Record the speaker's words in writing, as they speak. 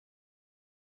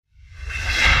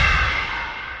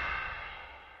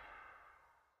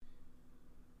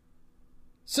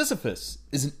Sisyphus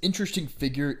is an interesting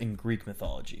figure in Greek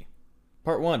mythology.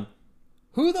 Part 1.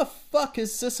 Who the fuck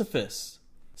is Sisyphus?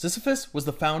 Sisyphus was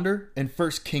the founder and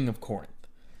first king of Corinth.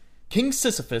 King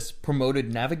Sisyphus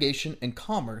promoted navigation and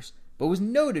commerce, but was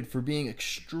noted for being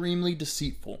extremely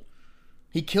deceitful.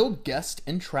 He killed guests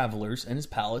and travelers in his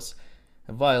palace,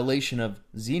 a violation of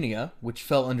Xenia, which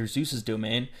fell under Zeus's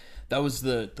domain. That was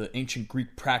the ancient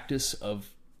Greek practice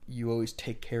of you always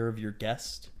take care of your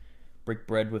guest, break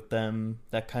bread with them,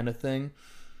 that kind of thing.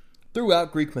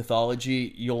 Throughout Greek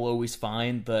mythology, you'll always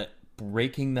find that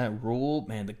breaking that rule,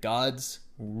 man, the gods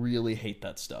really hate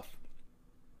that stuff.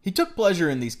 He took pleasure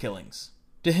in these killings.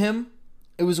 To him,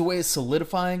 it was a way of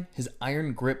solidifying his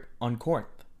iron grip on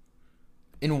Corinth.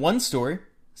 In one story,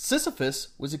 Sisyphus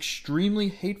was extremely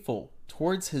hateful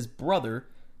towards his brother,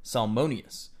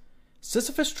 Salmoneus.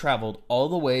 Sisyphus traveled all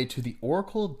the way to the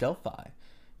Oracle of Delphi.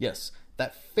 Yes,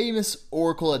 that famous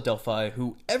Oracle at Delphi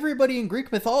who everybody in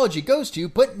Greek mythology goes to,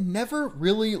 but never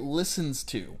really listens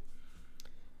to.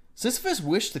 Sisyphus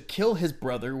wished to kill his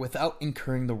brother without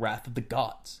incurring the wrath of the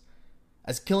gods,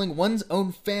 as killing one's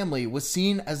own family was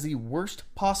seen as the worst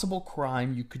possible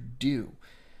crime you could do.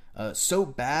 So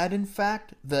bad, in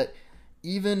fact, that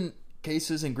even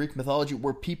cases in Greek mythology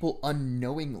where people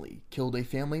unknowingly killed a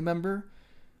family member,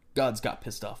 gods got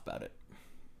pissed off about it.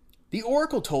 The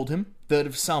oracle told him that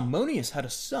if Salmoneus had a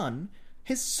son,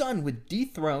 his son would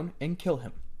dethrone and kill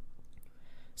him.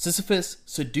 Sisyphus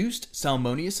seduced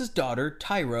Salmoneus' daughter,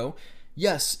 Tyro.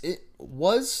 Yes, it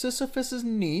was Sisyphus'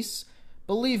 niece.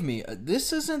 Believe me,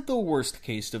 this isn't the worst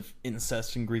case of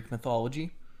incest in Greek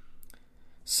mythology.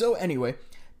 So anyway,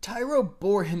 Tyro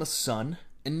bore him a son,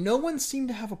 and no one seemed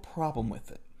to have a problem with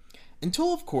it.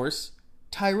 Until, of course,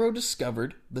 Tyro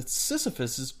discovered that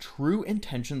Sisyphus' true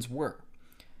intentions were.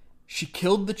 She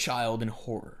killed the child in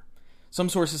horror. Some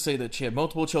sources say that she had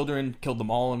multiple children, killed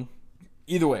them all, and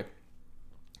either way,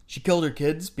 she killed her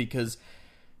kids because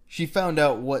she found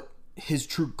out what his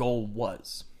true goal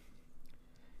was.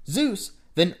 Zeus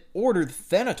then ordered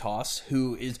Thanatos,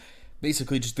 who is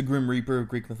basically just the Grim Reaper of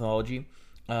Greek mythology,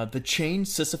 to chain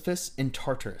Sisyphus in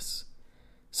Tartarus.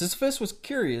 Sisyphus was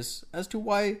curious as to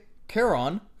why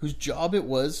Charon, whose job it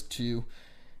was to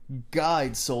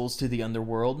guide souls to the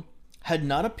underworld, had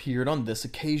not appeared on this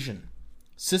occasion.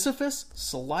 Sisyphus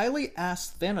slyly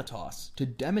asked Thanatos to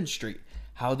demonstrate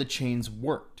how the chains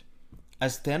worked.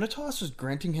 As Thanatos was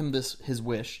granting him his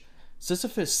wish,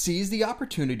 Sisyphus seized the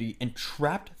opportunity and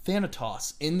trapped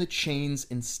Thanatos in the chains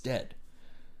instead.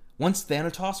 Once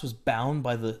Thanatos was bound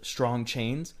by the strong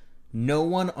chains, no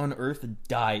one on Earth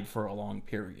died for a long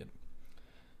period.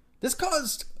 This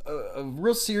caused a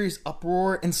real serious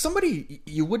uproar, and somebody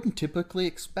you wouldn't typically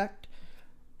expect.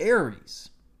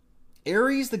 Ares,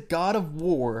 the god of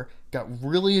war, got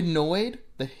really annoyed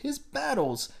that his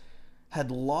battles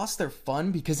had lost their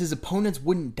fun because his opponents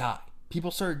wouldn't die. People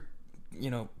started,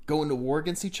 going to war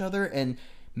against each other, and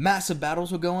massive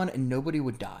battles would go on, and nobody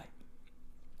would die.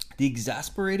 The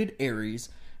exasperated Ares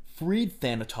freed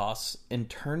Thanatos and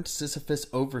turned Sisyphus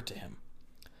over to him.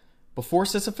 Before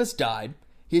Sisyphus died,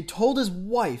 he had told his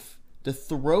wife to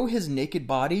throw his naked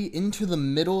body into the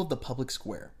middle of the public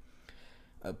square,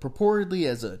 purportedly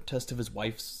as a test of his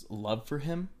wife's love for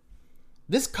him.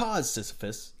 This caused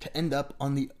Sisyphus to end up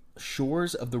on the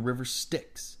shores of the river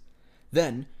Styx.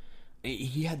 Then,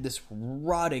 he had this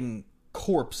rotting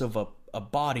corpse of a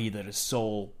body that his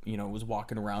soul, was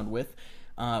walking around with.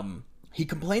 He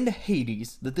complained to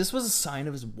Hades that this was a sign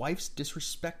of his wife's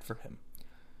disrespect for him.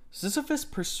 Sisyphus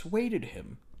persuaded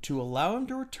him to allow him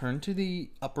to return to the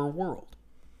upper world.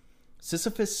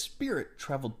 Sisyphus' spirit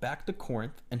traveled back to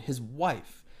Corinth and his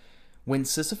wife. When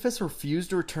Sisyphus refused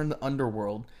to return to the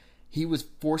underworld, he was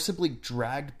forcibly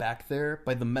dragged back there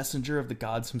by the messenger of the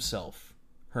gods himself,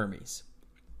 Hermes.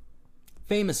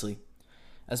 Famously,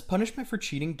 as punishment for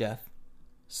cheating death,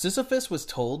 Sisyphus was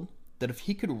told that if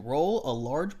he could roll a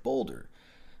large boulder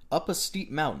up a steep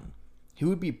mountain, he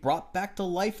would be brought back to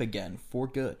life again for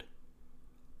good.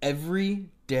 Every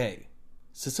day,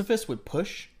 Sisyphus would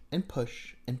push and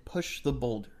push and push the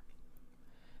boulder,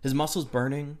 his muscles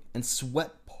burning and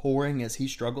sweat pouring as he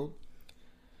struggled.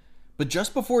 But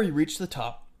just before he reached the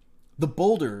top, the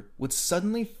boulder would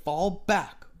suddenly fall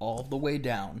back all the way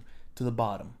down to the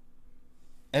bottom.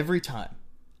 Every time.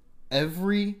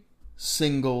 Every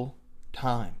single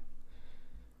time.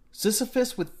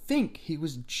 Sisyphus would think he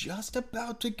was just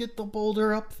about to get the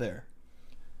boulder up there.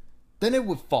 Then it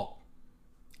would fall,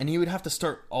 and he would have to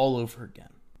start all over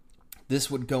again. This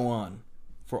would go on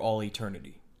for all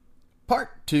eternity.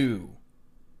 Part 2.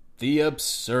 The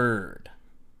Absurd.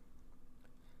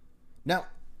 Now,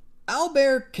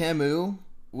 Albert Camus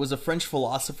was a French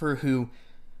philosopher who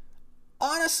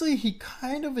Honestly, he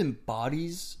kind of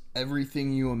embodies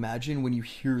everything you imagine when you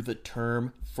hear the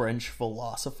term French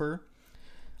philosopher.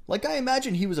 Like, I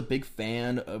imagine he was a big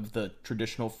fan of the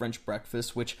traditional French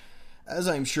breakfast, which, as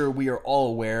I'm sure we are all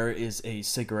aware, is a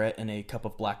cigarette and a cup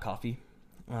of black coffee.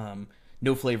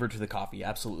 No flavor to the coffee,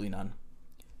 absolutely none.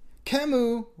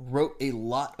 Camus wrote a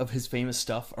lot of his famous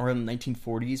stuff around the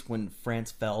 1940s when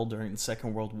France fell during the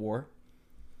Second World War.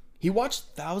 He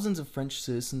watched thousands of French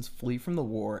citizens flee from the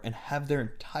war and have their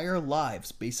entire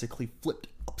lives basically flipped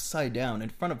upside down in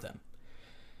front of them.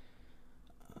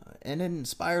 And it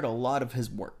inspired a lot of his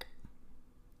work.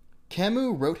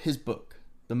 Camus wrote his book,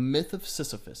 The Myth of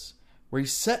Sisyphus, where he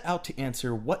set out to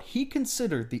answer what he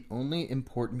considered the only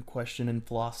important question in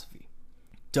philosophy.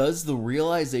 Does the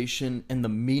realization and the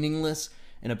meaningless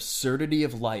and absurdity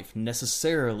of life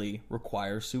necessarily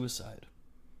require suicide?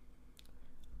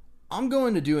 I'm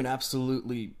going to do an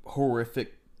absolutely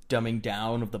horrific dumbing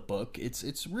down of the book. It's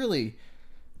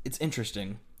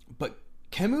interesting, but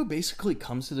Camus basically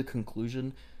comes to the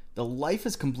conclusion that life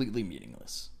is completely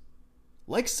meaningless.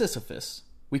 Like Sisyphus,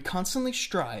 we constantly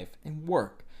strive and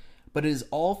work, but it is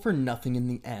all for nothing in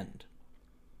the end.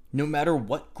 No matter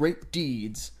what great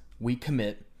deeds we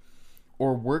commit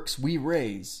or works we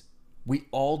raise, we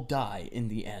all die in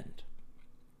the end.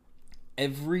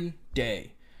 Every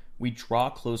day, we draw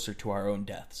closer to our own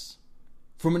deaths.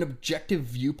 From an objective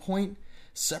viewpoint,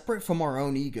 separate from our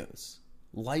own egos,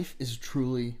 life is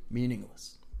truly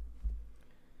meaningless.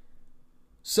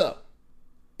 So,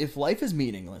 if life is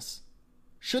meaningless,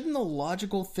 shouldn't the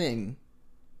logical thing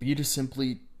be to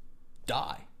simply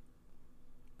die?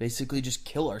 Basically just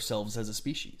kill ourselves as a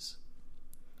species.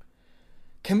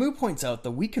 Camus points out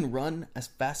that we can run as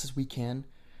fast as we can,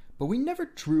 but we never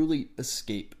truly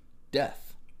escape death.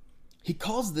 He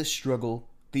calls this struggle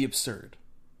the absurd.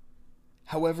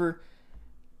 However,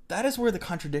 that is where the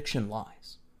contradiction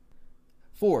lies.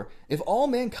 For if all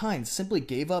mankind simply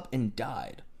gave up and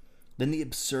died, then the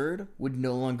absurd would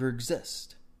no longer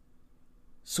exist.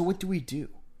 So what do?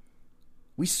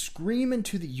 We scream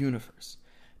into the universe,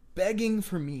 begging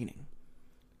for meaning,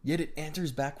 yet it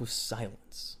answers back with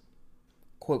silence.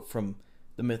 Quote from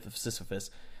The Myth of Sisyphus: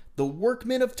 "The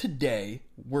workman of today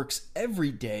works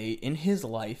every day in his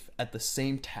life at the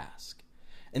same task.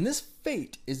 And this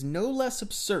fate is no less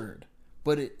absurd,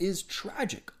 but it is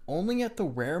tragic only at the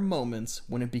rare moments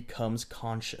when it becomes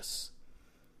conscious."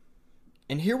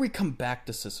 And here we come back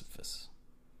to Sisyphus.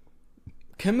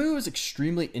 Camus is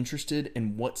extremely interested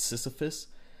in what Sisyphus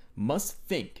must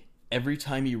think every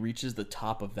time he reaches the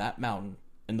top of that mountain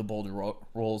and the boulder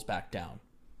rolls back down.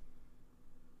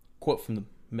 Quote from The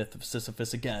Myth of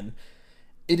Sisyphus again: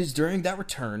 "It is during that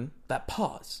return, that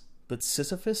pause, that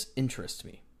Sisyphus interests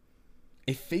me.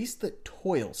 A face that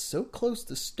toils so close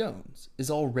to stones is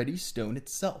already stone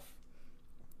itself.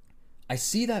 I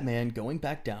see that man going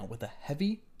back down with a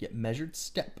heavy yet measured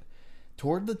step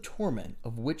toward the torment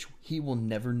of which he will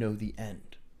never know the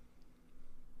end.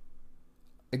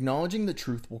 Acknowledging the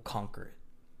truth will conquer it.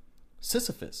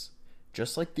 Sisyphus,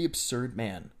 just like the absurd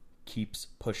man, keeps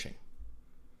pushing."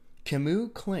 Camus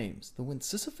claims that when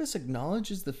Sisyphus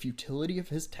acknowledges the futility of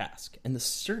his task and the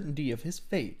certainty of his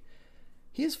fate,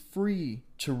 he is free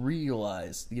to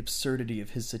realize the absurdity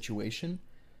of his situation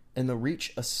and to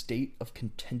reach a state of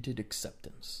contented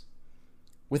acceptance.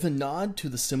 With a nod to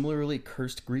the similarly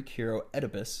cursed Greek hero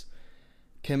Oedipus,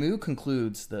 Camus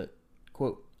concludes that,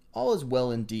 quote, "All is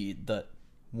well indeed that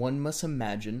one must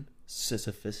imagine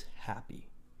Sisyphus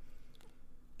happy."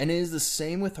 And it is the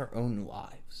same with our own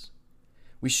lives.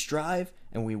 We strive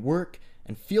and we work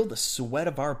and feel the sweat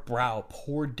of our brow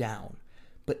pour down,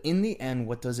 but in the end,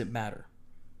 what does it matter?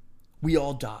 We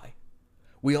all die.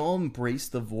 We all embrace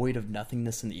the void of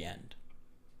nothingness in the end.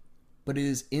 But it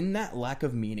is in that lack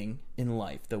of meaning in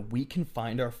life that we can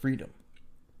find our freedom.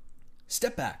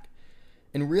 Step back,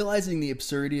 and realizing the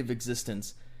absurdity of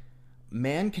existence,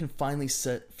 man can finally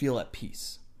feel at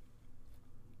peace.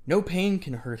 No pain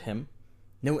can hurt him,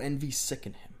 no envy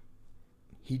sicken him.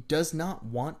 He does not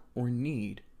want or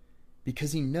need,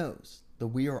 because he knows that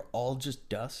we are all just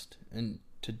dust, and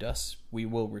to dust we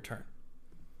will return.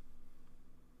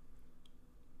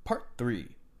 Part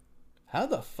 3. How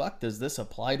the fuck does this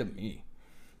apply to me?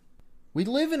 We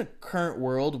live in a current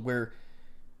world where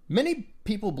many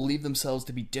people believe themselves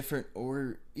to be different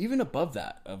or even above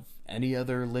that of any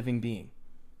other living being.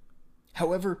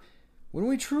 However, when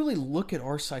we truly look at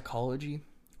our psychology,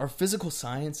 our physical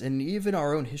science, and even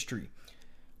our own history,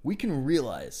 we can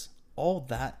realize all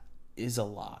that is a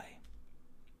lie.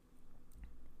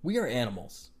 We are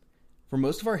animals. For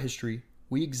most of our history,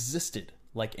 we existed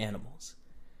like animals.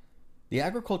 The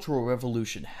agricultural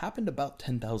revolution happened about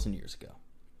 10,000 years ago.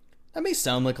 That may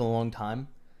sound like a long time.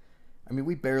 I mean,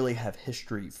 we barely have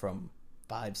history from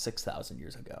 6,000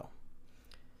 years ago.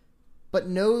 But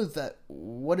know that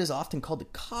what is often called the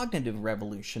cognitive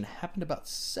revolution happened about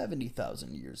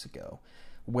 70,000 years ago,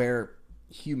 where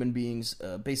human beings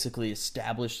basically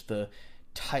established the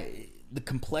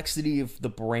complexity of the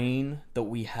brain that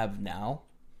we have now,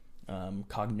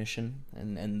 cognition,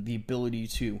 and the ability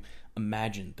to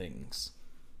imagine things.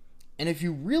 And if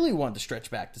you really want to stretch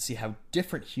back to see how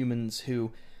different humans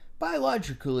who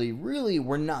biologically really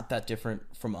were not that different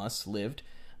from us lived,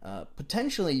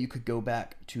 potentially you could go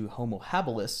back to Homo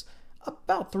habilis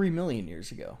about 3 million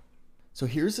years ago. So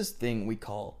here's this thing we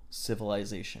call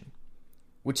civilization,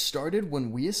 which started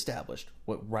when we established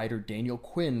what writer Daniel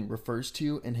Quinn refers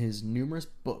to in his numerous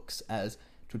books as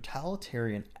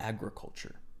totalitarian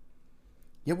agriculture.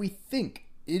 Yet we think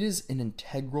it is an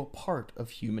integral part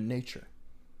of human nature.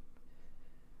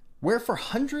 Where for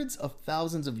hundreds of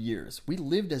thousands of years we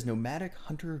lived as nomadic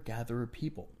hunter-gatherer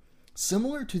people,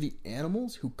 similar to the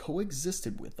animals who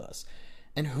coexisted with us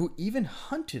and who even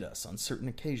hunted us on certain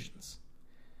occasions.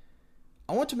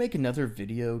 I want to make another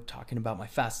video talking about my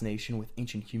fascination with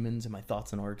ancient humans and my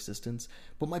thoughts on our existence,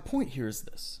 but my point here is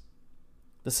this.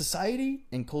 The society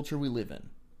and culture we live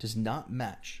in does not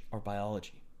match our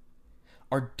biology.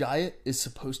 Our diet is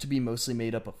supposed to be mostly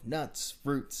made up of nuts,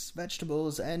 fruits,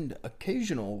 vegetables, and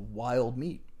occasional wild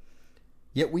meat.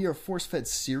 Yet we are force-fed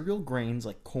cereal grains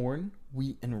like corn,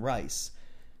 wheat, and rice,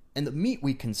 and the meat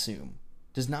we consume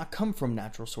does not come from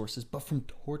natural sources but from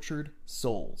tortured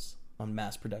souls on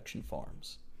mass production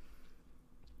farms.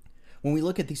 When we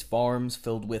look at these farms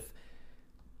filled with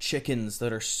chickens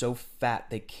that are so fat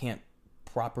they can't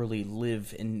properly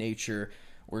live in nature,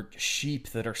 or sheep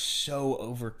that are so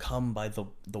overcome by the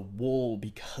wool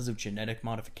because of genetic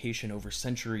modification over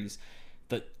centuries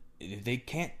that they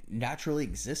can't naturally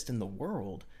exist in the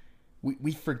world,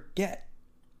 we forget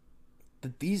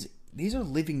that these are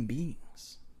living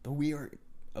beings that we are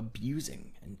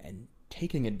abusing and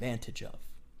taking advantage of.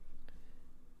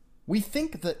 We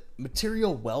think that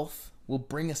material wealth will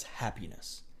bring us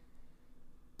happiness.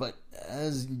 But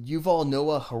as Yuval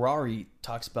Noah Harari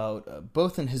talks about,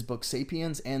 both in his book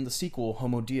Sapiens and the sequel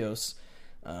Homo Deus,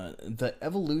 that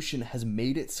evolution has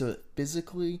made it so that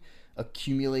physically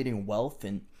accumulating wealth,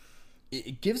 and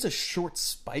it gives us short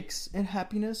spikes in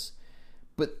happiness,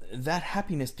 but that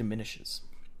happiness diminishes.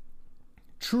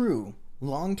 True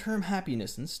long-term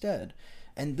happiness instead,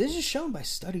 and this is shown by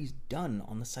studies done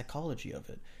on the psychology of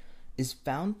it, is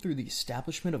found through the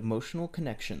establishment of emotional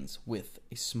connections with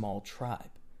a small tribe.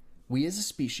 We as a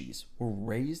species were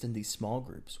raised in these small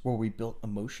groups where we built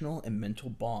emotional and mental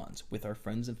bonds with our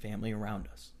friends and family around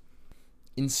us.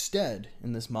 Instead,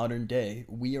 in this modern day,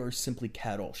 we are simply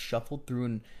cattle shuffled through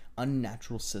an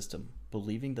unnatural system,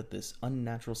 believing that this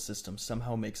unnatural system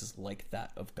somehow makes us like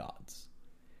that of gods.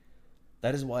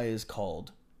 That is why it is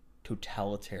called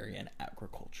totalitarian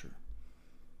agriculture.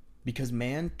 Because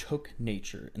man took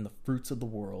nature and the fruits of the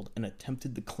world and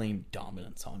attempted to claim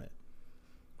dominance on it.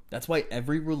 That's why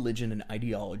every religion and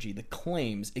ideology that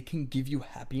claims it can give you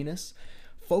happiness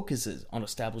focuses on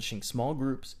establishing small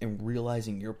groups and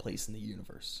realizing your place in the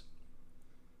universe.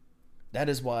 That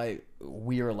is why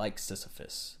we are like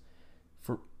Sisyphus.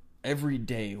 For every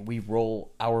day we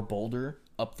roll our boulder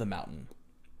up the mountain.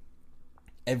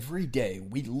 Every day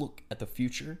we look at the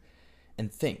future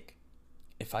and think,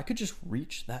 if I could just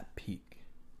reach that peak,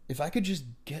 if I could just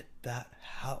get that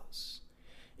house,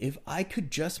 if I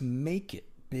could just make it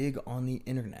big on the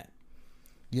internet.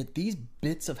 Yet these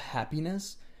bits of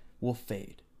happiness will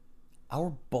fade.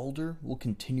 Our boulder will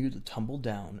continue to tumble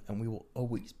down and we will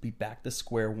always be back to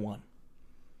square one.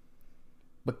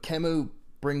 But Camus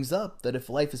brings up that if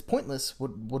life is pointless,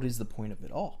 what is the point of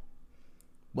it all?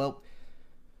 Well,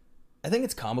 I think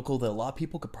it's comical that a lot of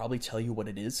people could probably tell you what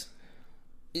it is.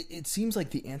 It seems like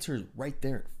the answer is right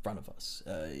there in front of us,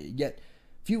 yet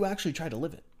few actually try to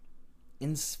live it.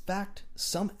 In fact,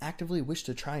 some actively wish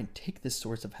to try and take this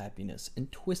source of happiness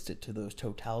and twist it to those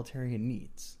totalitarian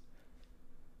needs.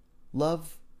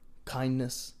 Love,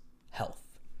 kindness, health.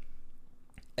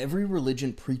 Every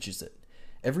religion preaches it,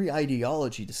 every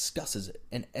ideology discusses it,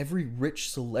 and every rich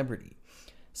celebrity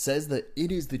says that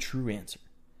it is the true answer.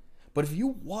 But if you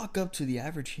walk up to the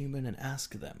average human and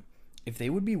ask them if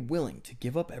they would be willing to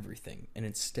give up everything and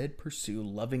instead pursue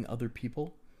loving other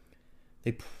people,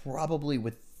 they probably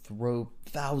would throw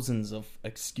thousands of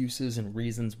excuses and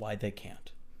reasons why they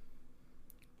can't.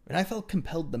 And I felt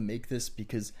compelled to make this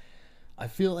because I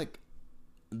feel like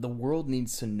the world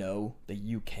needs to know that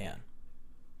you can.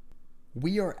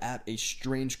 We are at a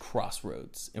strange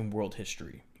crossroads in world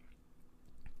history.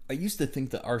 I used to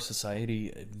think that our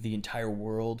society, the entire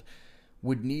world,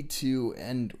 would need to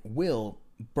and will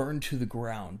burn to the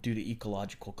ground due to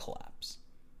ecological collapse.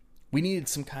 We needed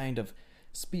some kind of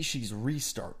species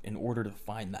restart in order to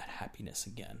find that happiness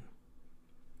again.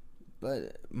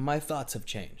 But my thoughts have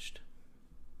changed.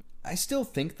 I still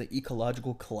think that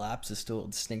ecological collapse is still a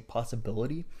distinct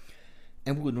possibility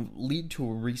and would lead to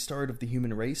a restart of the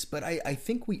human race, but I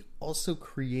think we also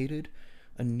created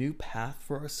a new path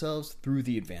for ourselves through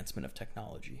the advancement of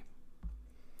technology.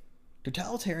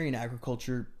 Totalitarian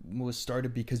agriculture was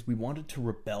started because we wanted to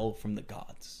rebel from the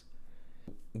gods.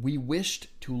 We wished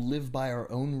to live by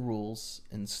our own rules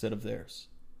instead of theirs.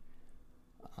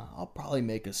 I'll probably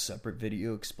make a separate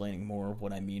video explaining more of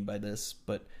what I mean by this,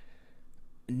 but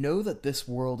know that this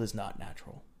world is not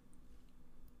natural.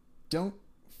 Don't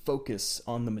focus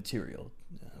on the material.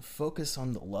 Focus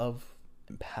on the love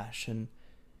and passion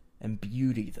and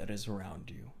beauty that is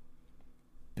around you.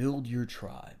 Build your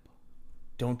tribe.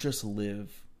 Don't just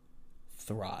live,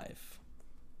 thrive.